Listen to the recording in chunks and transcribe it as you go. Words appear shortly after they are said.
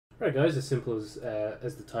Alright guys, as simple as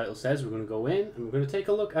the title says, we're going to go in and we're going to take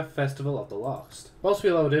a look at Festival of the Lost. Whilst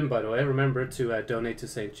we load in, by the way, remember to donate to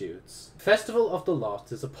St. Jude's. Festival of the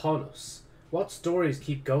Lost is upon us. What stories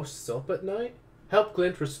keep ghosts up at night? Help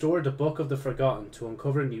Glint restore the Book of the Forgotten to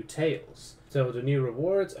uncover new tales. So the new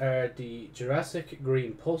rewards are the Jurassic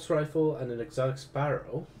Green Pulse Rifle and an exotic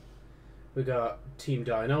sparrow. We got Team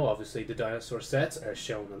Dino, obviously the dinosaur sets are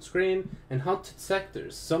shown on screen, and Haunted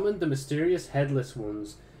Sectors, summon the mysterious headless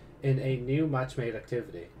ones in a new match-made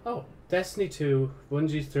activity. Oh, Destiny 2,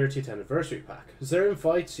 Bungie's 30th anniversary pack. Xur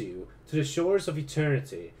invites you to the shores of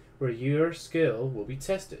eternity where your skill will be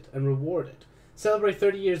tested and rewarded. Celebrate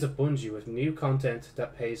 30 years of Bungie with new content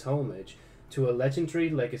that pays homage to a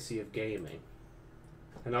legendary legacy of gaming.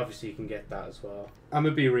 And obviously you can get that as well. I'm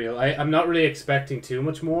gonna be real, I'm not really expecting too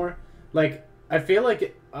much more. Like, I feel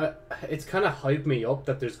like it's kind of hyped me up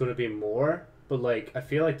that there's gonna be more, but like, I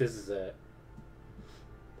feel like this is it.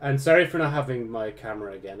 And sorry for not having my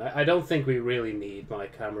camera again. I don't think we really need my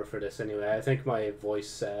camera for this anyway. I think my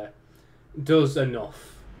voice does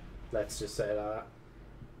enough. Let's just say that.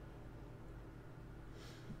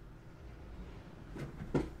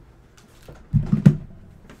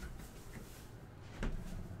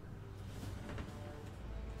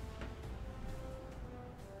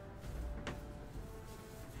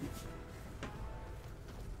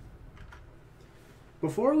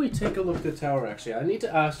 Before we take a look at the tower, actually, I need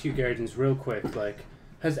to ask you, Guardians, real quick, like,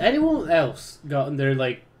 has anyone else gotten their,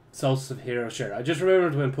 like, Solstice of Hero shirt? I just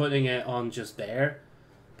remembered when putting it on just there.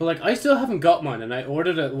 But, like, I still haven't got mine, and I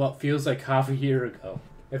ordered it what feels like half a year ago.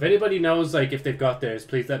 If anybody knows, like, if they've got theirs,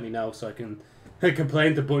 please let me know so I can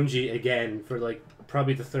complain to Bungie again for, like,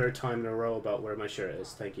 probably the third time in a row about where my shirt is.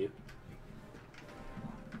 Thank you.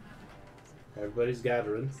 Everybody's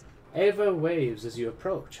gathering. Ava waves as you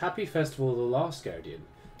approach. Happy Festival of the Lost, Guardian.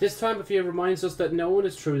 This time of year reminds us that no one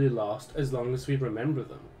is truly lost as long as we remember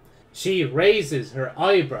them. She raises her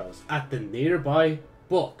eyebrows at the nearby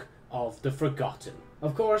Book of the Forgotten.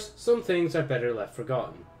 Of course, some things are better left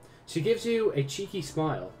forgotten. She gives you a cheeky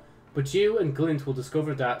smile, but you and Glint will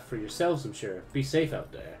discover that for yourselves, I'm sure. Be safe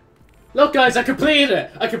out there. Look guys, I completed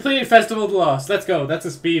it! I completed Festival of the Lost. Let's go, that's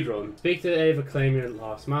a speed run. Speak to Ava, claim your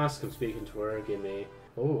lost mask. I'm speaking to her, give me...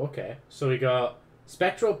 Oh, okay. So we got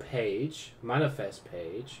Spectral Page, Manifest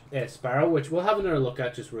Page, Sparrow, which we'll have another look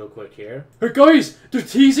at just real quick here. Hey guys, they're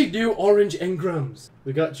teasing new orange engrams.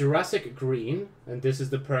 We got Jurassic Green, and this is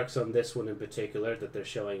the perks on this one in particular that they're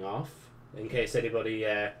showing off, in case anybody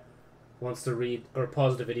wants to read or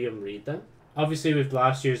pause the video and read them. Obviously with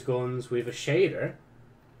last year's guns, we have a shader,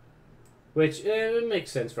 which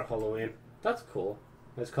makes sense for Halloween. That's cool.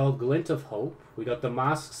 It's called Glint of Hope. We got the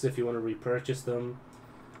masks if you want to repurchase them.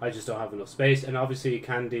 I just don't have enough space, and obviously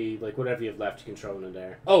candy, like whatever you've left, you can throw in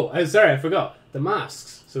there. Oh, sorry, I forgot the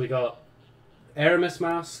masks. So we got Aramis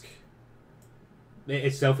mask.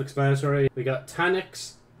 It's self-explanatory. We got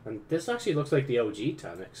Tanix, and this actually looks like the OG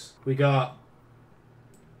Tanix. We got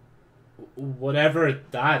whatever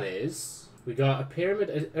that is. We got a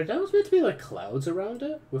pyramid. Are those meant to be like clouds around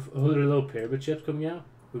it with other little pyramid ships coming out?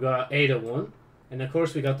 We got Ada 1, and of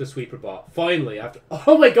course we got the sweeper bot. Finally, after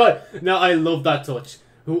oh my god! Now I love that touch.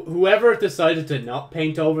 Whoever decided to not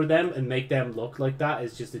paint over them and make them look like that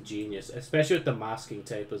is just a genius, especially with the masking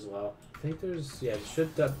tape as well. I think there's, yeah,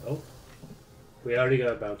 should that, oh, we already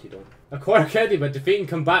got a bounty done. Acquire candy by defeating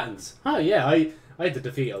combatants. Oh yeah, I had to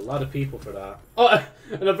defeat a lot of people for that. Oh,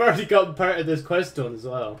 and I've already gotten part of this quest done as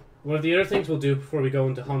well. One of the other things we'll do before we go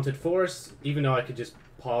into Haunted Forest, even though I could just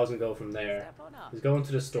pause and go from there, is go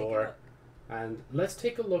into the store and let's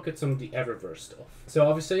take a look at some of the Eververse stuff. So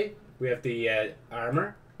obviously, we have the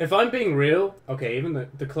armor. If I'm being real, okay, even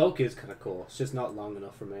the cloak is kind of cool. It's just not long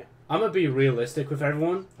enough for me. I'm going to be realistic with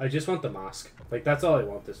everyone. I just want the mask. Like, that's all I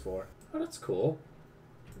want this for. Oh, that's cool.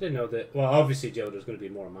 I didn't know that. Well, obviously, Joe, there's going to be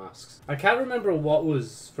more masks. I can't remember what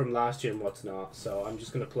was from last year and what's not, so I'm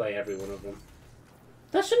just going to play every one of them.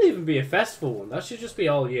 That shouldn't even be a festival one. That should just be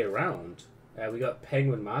all year round. We got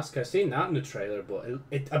Penguin Mask. I've seen that in the trailer, but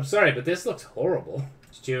I'm sorry, but this looks horrible.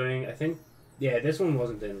 Stewing, I think. Yeah, this one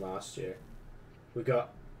wasn't in last year. We got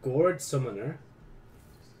Gourd Summoner.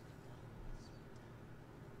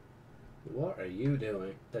 What are you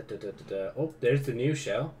doing? Oh, there's the new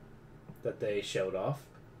shell that they showed off.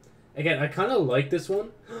 Again, I kind of like this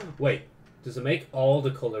one. Wait, does it make all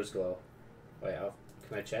the colors glow? Wait,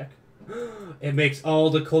 can I check? It makes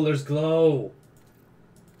all the colors glow.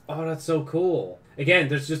 Oh, that's so cool. Again,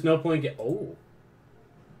 there's just no point in oh.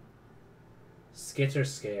 Skitter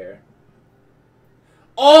Scare.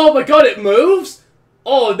 Oh my god, it moves?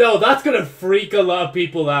 Oh no, that's gonna freak a lot of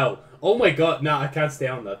people out. Oh my god, no, I can't stay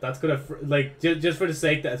on that. That's gonna, like, just for the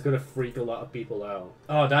sake that it's gonna freak a lot of people out.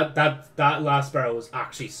 Oh, that last sparrow was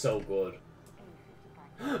actually so good.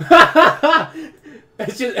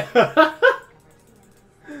 It's just...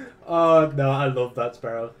 Oh, no, I love that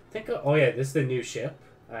sparrow. Oh yeah, this is the new ship.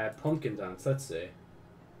 Pumpkin Dance, let's see.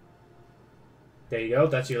 There you go,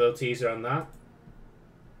 that's your little teaser on that.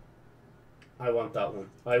 I want that one.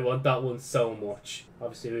 I want that one so much.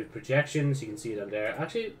 Obviously, we have projections. You can see them there.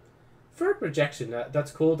 Actually, for a projection,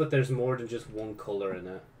 that's cool that there's more than just one color in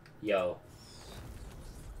it. Yo.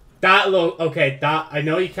 That look... Okay, that... I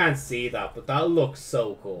know you can't see that, but that looks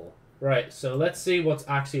so cool. Right, so let's see what's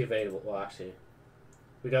actually available. Well, actually,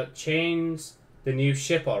 we got chains, the new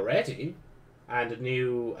ship already, and a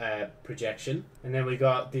new projection. And then we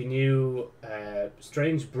got the new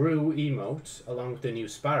Strange Brew emote, along with the new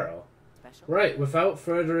Sparrow. Right, without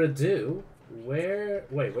further ado, where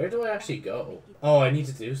do I actually go? Oh, I need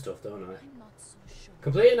to do stuff, don't I?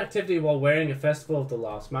 Complete an activity while wearing a Festival of the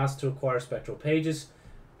Lost Mask to acquire spectral pages,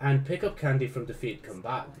 and pick up candy from defeated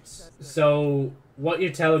combatants. So, what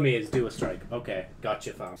you're telling me is do a strike. Okay,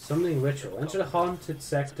 gotcha, fam. Summoning ritual. Enter the haunted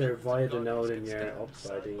sector via the node in your... Oh,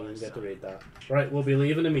 I didn't even get to read that. Right, we'll be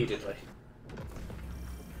leaving immediately.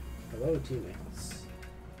 Hello, teammates.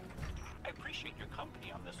 I appreciate your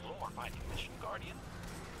company on this lore-finding mission, Guardian.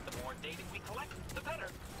 The more data we collect, the better.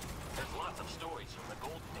 There's lots of stories from the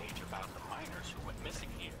Golden Age about the miners who went missing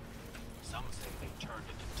here. Some say they turned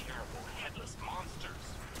into terrible headless monsters.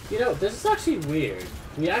 You know, this is actually weird.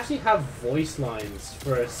 We actually have voice lines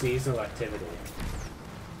for a seasonal activity.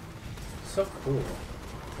 So cool.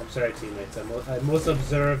 I'm sorry, teammates. I must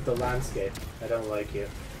observe the landscape. I don't like you.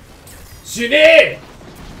 Shini!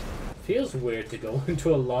 Feels weird to go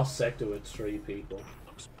into a lost sector with 3 people.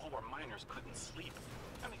 Those poor miners couldn't sleep,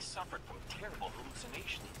 and they suffered from terrible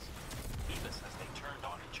hallucinations. Even as they turned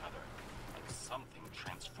on each other, like something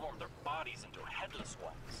transformed their bodies into headless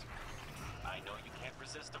ones. I know you can't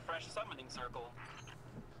resist a fresh summoning circle.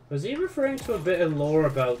 Was he referring to a bit of lore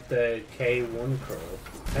about the K1 crew?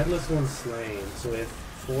 Headless one slain, so we have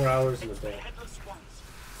 4 hours in the day. Headless ones.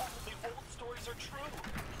 All the old stories are true.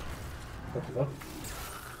 What the fuck?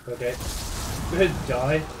 Okay.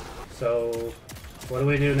 Die. So, what do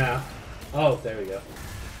we do now? Oh, there we go. It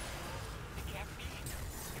can't be.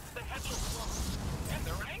 It's the headless ones, and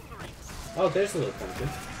they're angry. Oh, there's a little pumpkin.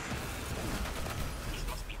 These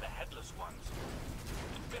must be the headless ones.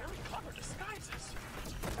 Very clever disguises.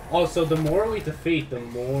 Oh, so the more we defeat, the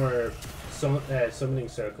more summoning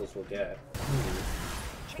circles we'll get.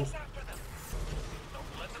 Chase after them.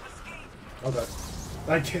 Don't let them escape. Oh god.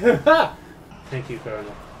 Thank you,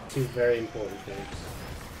 Colonel. 2 very important things.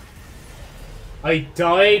 I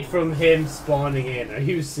died from him spawning in. Are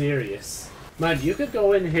you serious? Man, you could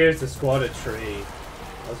go in here as a squad of 3.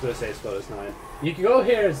 I was going to say squad of 9. You could go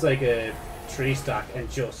here as like a tree stack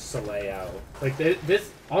and just slay out. Like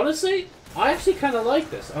this, honestly, I actually kind of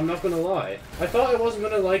like this. I'm not going to lie. I thought I wasn't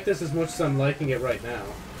going to like this as much as I'm liking it right now.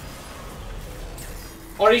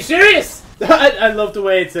 Are you serious? I love the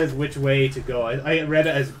way it says which way to go. I read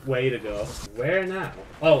it as way to go. Where now?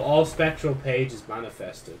 Oh, all spectral pages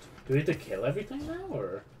manifested. Do we have to kill everything now,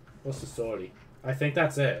 or what's the story? I think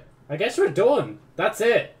that's it. I guess we're done. That's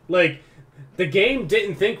it. Like, the game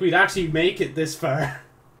didn't think we'd actually make it this far.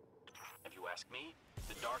 If you ask me,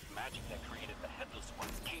 the dark magic that created the headless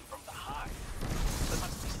ones came from the hive. There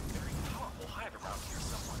must be some very powerful hive around here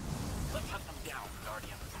somewhere. Let's hunt them down,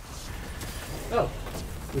 Guardian. Oh,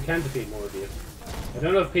 we can defeat more of you. I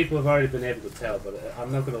don't know if people have already been able to tell, but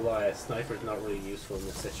I'm not going to lie, a sniper's not really useful in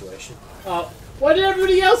this situation. Oh, why did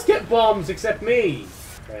everybody else get bombs except me?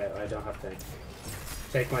 I don't have to.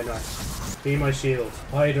 Take my knife. Be my shield.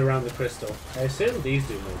 Hide around the crystal. I assume these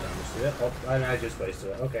do more damage to it. Oh, and I just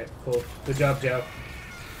wasted it. Okay, cool. Good job, Joe.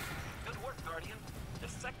 Good work, Guardian. The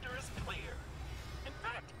sector is clear. In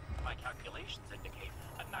fact, my calculations indicate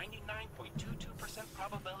a 99.22%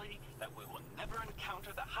 probability that we will never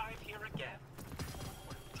encounter the hive here again.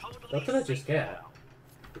 Totally What did I just get?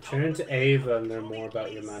 Return to Ava and learn more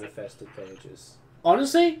about your manifested pages.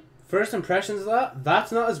 Honestly, first impressions of that,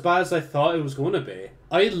 that's not as bad as I thought it was going to be.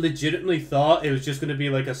 I legitimately thought it was just going to be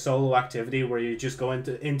like a solo activity where you just go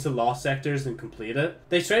into lost sectors and complete it.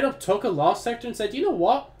 They straight up took a lost sector and said, you know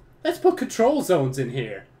what? Let's put control zones in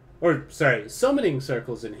here. Or, sorry, summoning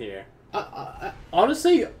circles in here.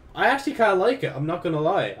 Honestly, I actually kind of like it, I'm not going to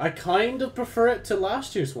lie. I kind of prefer it to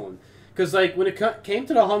last year's one. Because, like, when it came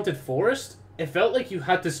to the Haunted Forest, it felt like you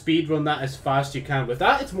had to speedrun that as fast as you can. With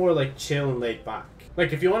that, it's more like chill and laid back.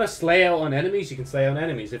 Like, if you want to slay out on enemies, you can slay out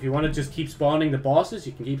enemies. If you want to just keep spawning the bosses,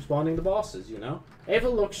 you can keep spawning the bosses, you know? Ava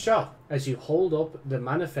looks shocked as you hold up the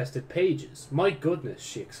manifested pages. My goodness,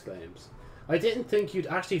 she exclaims. I didn't think you'd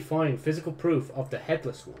actually find physical proof of the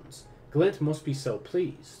Headless Ones. Glint must be so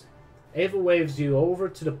pleased. Ava waves you over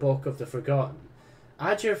to the Book of the Forgotten.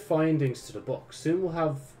 Add your findings to the book. Soon we'll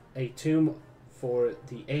have a tomb for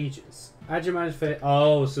the ages. Add your manifest.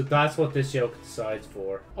 Oh, so that's what this yoke decides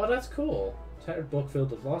for. Oh, that's cool. Tattered book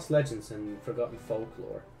filled with lost legends and forgotten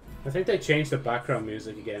folklore. I think they changed the background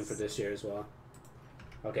music again for this year as well.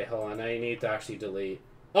 Okay, hold on. I need to actually delete.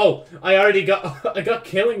 Oh, I already got. I got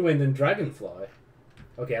Killing Wind and Dragonfly.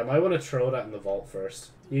 Okay, I might want to throw that in the vault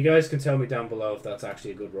first. You guys can tell me down below if that's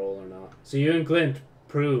actually a good roll or not. So you and Glint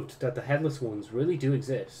proved that the Headless Ones really do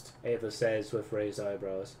exist, Ava says with raised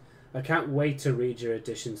eyebrows. I can't wait to read your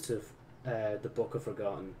additions to the Book of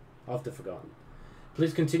the Forgotten.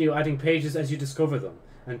 Please continue adding pages as you discover them,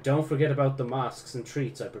 and don't forget about the masks and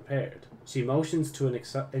treats I prepared. She motions to an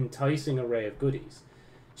enticing array of goodies.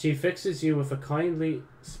 She fixes you with a kindly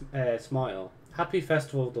smile. Happy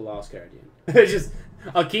Festival of the Lost Guardian.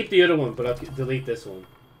 I'll keep the other one, but I'll delete this one.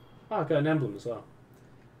 Oh, I got an emblem as well.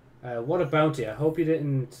 What a bounty. I hope you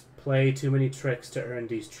didn't play too many tricks to earn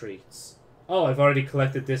these treats. Oh, I've already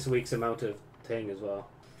collected this week's amount of thing as well.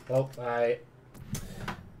 Oh,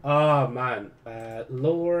 oh, man.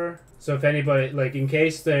 Lore. So if anybody, like, in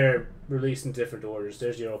case they're released in different orders,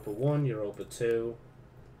 there's Europa 1, Europa 2.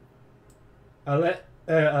 I'll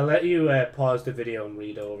let you pause the video and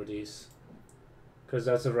read over these. Because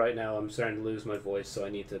as of right now, I'm starting to lose my voice, so I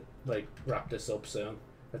need to, like, wrap this up soon.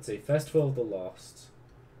 Let's see. Festival of the Lost.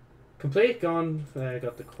 Complete gone.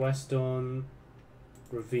 Got the quest done.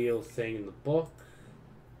 Reveal thing in the book.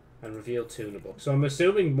 And reveal 2 in the book. So I'm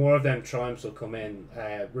assuming more of them triumphs will come in,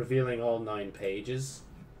 revealing all 9 pages.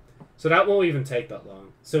 So that won't even take that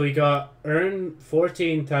long. So we got earn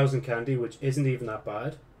 14,000 candy, which isn't even that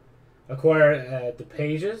bad. Acquire the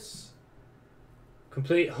pages.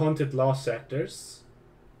 Complete haunted lost sectors.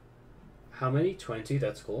 How many? 20,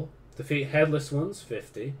 that's cool. Defeat Headless Ones,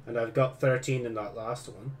 50. And I've got 13 in that last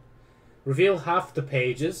one. Reveal half the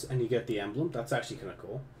pages and you get the emblem. That's actually kind of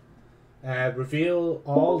cool. Reveal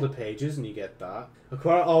all the pages and you get that.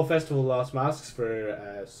 Acquire all Festival of Lost masks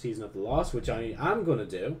for Season of the Lost, which I am going to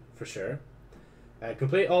do, for sure.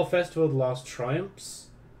 Complete all Festival of the Lost triumphs.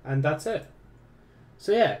 And that's it.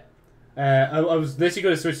 So yeah. I was literally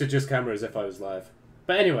going to switch to just camera as if I was live.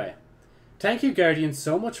 But anyway. Thank you, Guardians,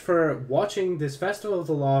 so much for watching this Festival of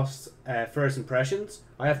the Lost first impressions.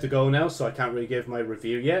 I have to go now, so I can't really give my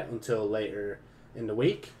review yet until later in the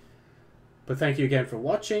week. But thank you again for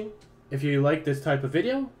watching. If you like this type of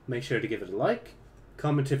video, make sure to give it a like.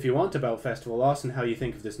 Comment if you want about Festival of Lost and how you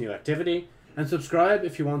think of this new activity. And subscribe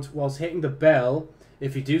if you want whilst hitting the bell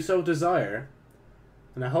if you do so desire.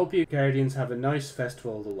 And I hope you Guardians have a nice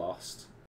Festival of the Lost.